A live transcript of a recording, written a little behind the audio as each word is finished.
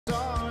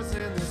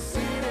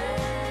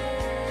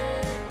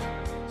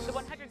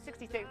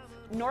26th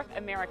North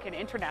American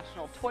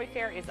International Toy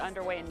Fair is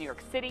underway in New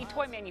York City.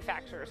 Toy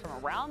manufacturers from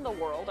around the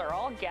world are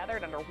all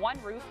gathered under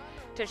one roof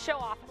to show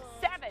off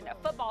 7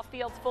 football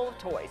fields full of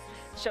toys.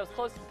 The show's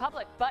closed to the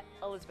public, but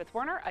Elizabeth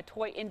Werner, a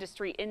toy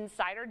industry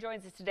insider,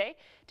 joins us today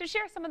to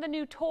share some of the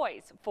new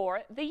toys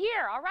for the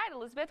year. All right,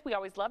 Elizabeth, we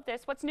always love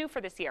this. What's new for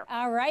this year?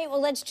 All right,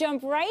 well, let's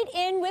jump right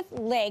in with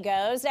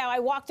Legos. Now, I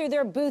walked through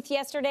their booth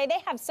yesterday.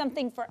 They have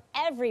something for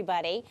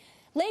everybody.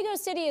 Lego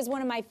City is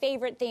one of my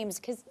favorite themes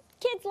because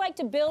kids like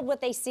to build what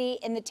they see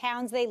in the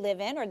towns they live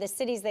in or the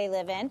cities they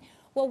live in.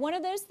 Well, one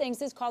of those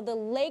things is called the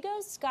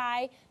Lego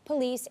Sky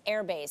Police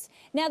Air Base.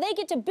 Now, they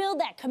get to build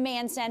that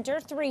command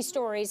center 3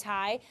 stories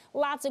high,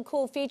 lots of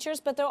cool features,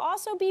 but they'll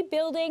also be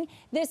building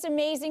this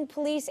amazing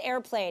police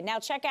airplane. Now,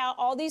 check out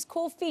all these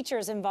cool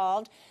features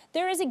involved.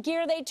 There is a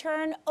gear they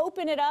turn,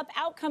 open it up,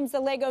 out comes the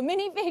Lego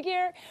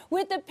minifigure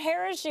with the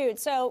parachute.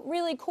 So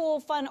really cool,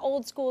 fun,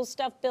 old school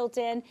stuff built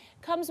in.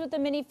 Comes with the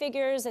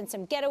minifigures and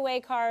some getaway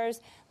cars,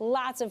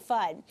 lots of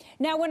fun.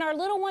 Now, when our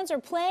little ones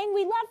are playing,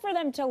 we love for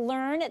them to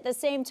learn at the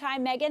same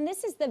time. Megan,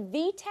 this is the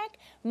VTech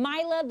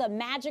Mila, the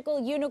magical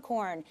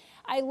unicorn.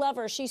 I love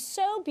her. She's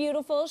so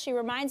beautiful. She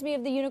reminds me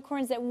of the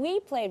unicorns that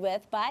we played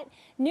with, but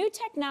new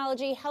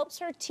technology helps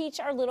her teach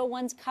our little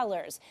ones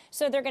colors.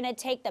 So they're going to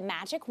take the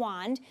magic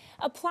wand,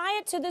 apply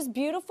it to this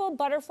beautiful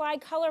butterfly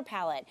color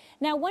palette.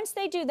 Now, once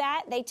they do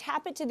that, they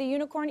tap it to the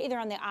unicorn, either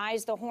on the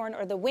eyes, the horn,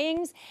 or the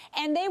wings,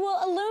 and they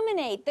will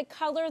illuminate the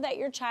color that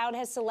your child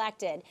has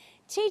selected.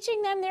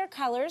 Teaching them their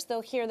colors,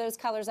 they'll hear those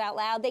colors out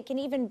loud. They can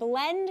even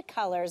blend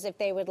colors if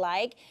they would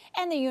like,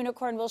 and the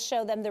unicorn will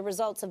show them the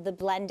results of the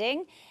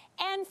blending.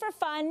 And for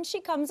fun,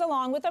 she comes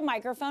along with a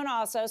microphone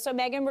also. So,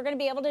 Megan, we're going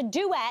to be able to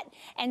duet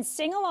and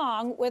sing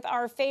along with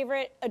our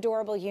favorite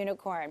adorable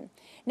unicorn.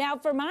 Now,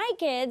 for my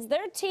kids,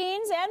 they're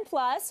teens and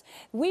plus,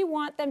 we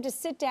want them to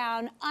sit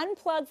down,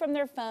 unplug from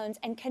their phones,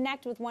 and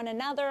connect with one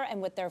another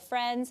and with their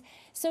friends.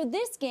 So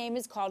this game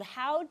is called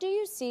How Do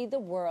You See the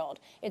World?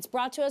 It's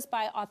brought to us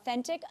by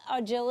Authentic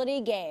Agility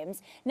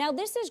Games. Now,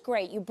 this is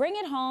great. You bring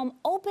it home,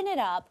 open it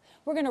up.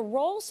 We're going to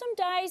roll some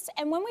dice,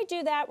 and when we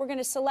do that, we're going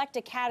to select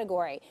a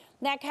category.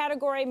 That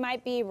category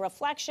might be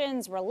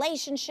reflections,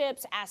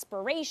 relationships,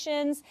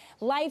 aspirations,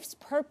 life's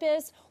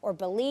purpose, or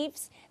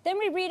beliefs. Then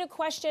we read a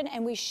question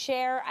and we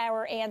share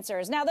our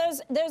answers. Now,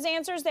 those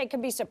answers, they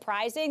can be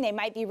surprising. They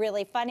might be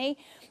really funny,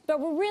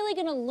 but we're really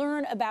going to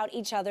learn about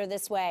each other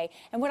this way.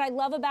 And what I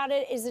love about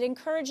it is it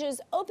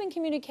encourages open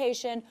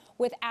communication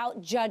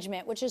without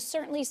judgment, which is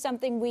certainly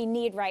something we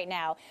need right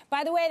now.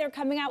 By the way, they're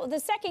coming out with a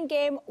second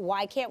game.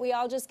 Why can't we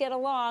all just get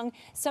along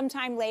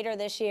sometime later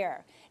this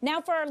year? Now,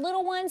 for our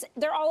little ones,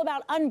 they're all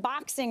about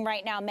unboxing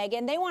right now,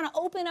 Megan. They want to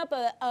open up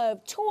a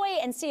toy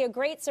and see a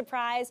great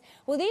surprise.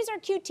 Well, these are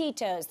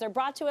Cutitos. They're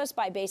brought to us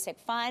by Basic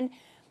Fun.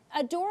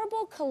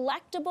 Adorable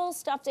collectible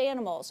stuffed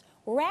animals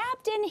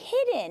wrapped and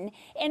hidden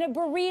in a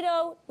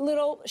burrito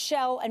little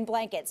shell and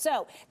blanket.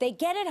 So they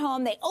get it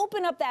home, they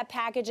open up that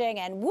packaging,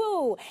 and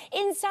woo,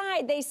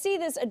 inside they see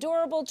this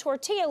adorable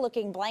tortilla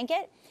looking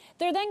blanket.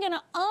 They're then going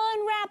to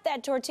unwrap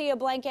that tortilla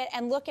blanket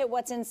and look at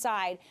what's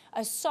inside,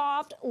 a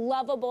soft,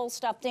 lovable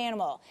stuffed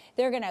animal.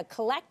 They're going to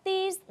collect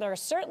these, they're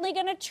certainly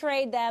going to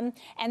trade them,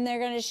 and they're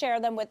going to share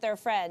them with their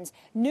friends.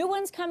 New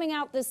ones coming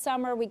out this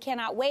summer, we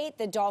cannot wait,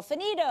 the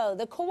Dolphinito,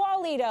 the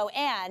Koalito,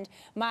 and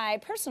my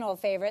personal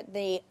favorite,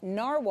 the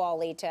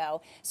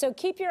Narwhalito. So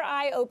keep your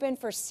eye open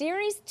for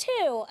Series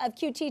 2 of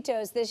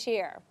Cutitos this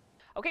year.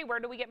 Okay, where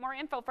do we get more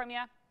info from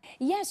you?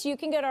 Yes, you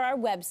can go to our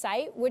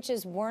website, which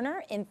is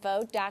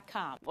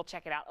WernerInfo.com. We'll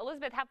check it out.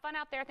 Elizabeth, have fun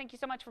out there. Thank you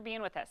so much for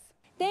being with us.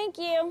 Thank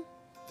you.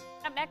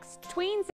 Up next, tweens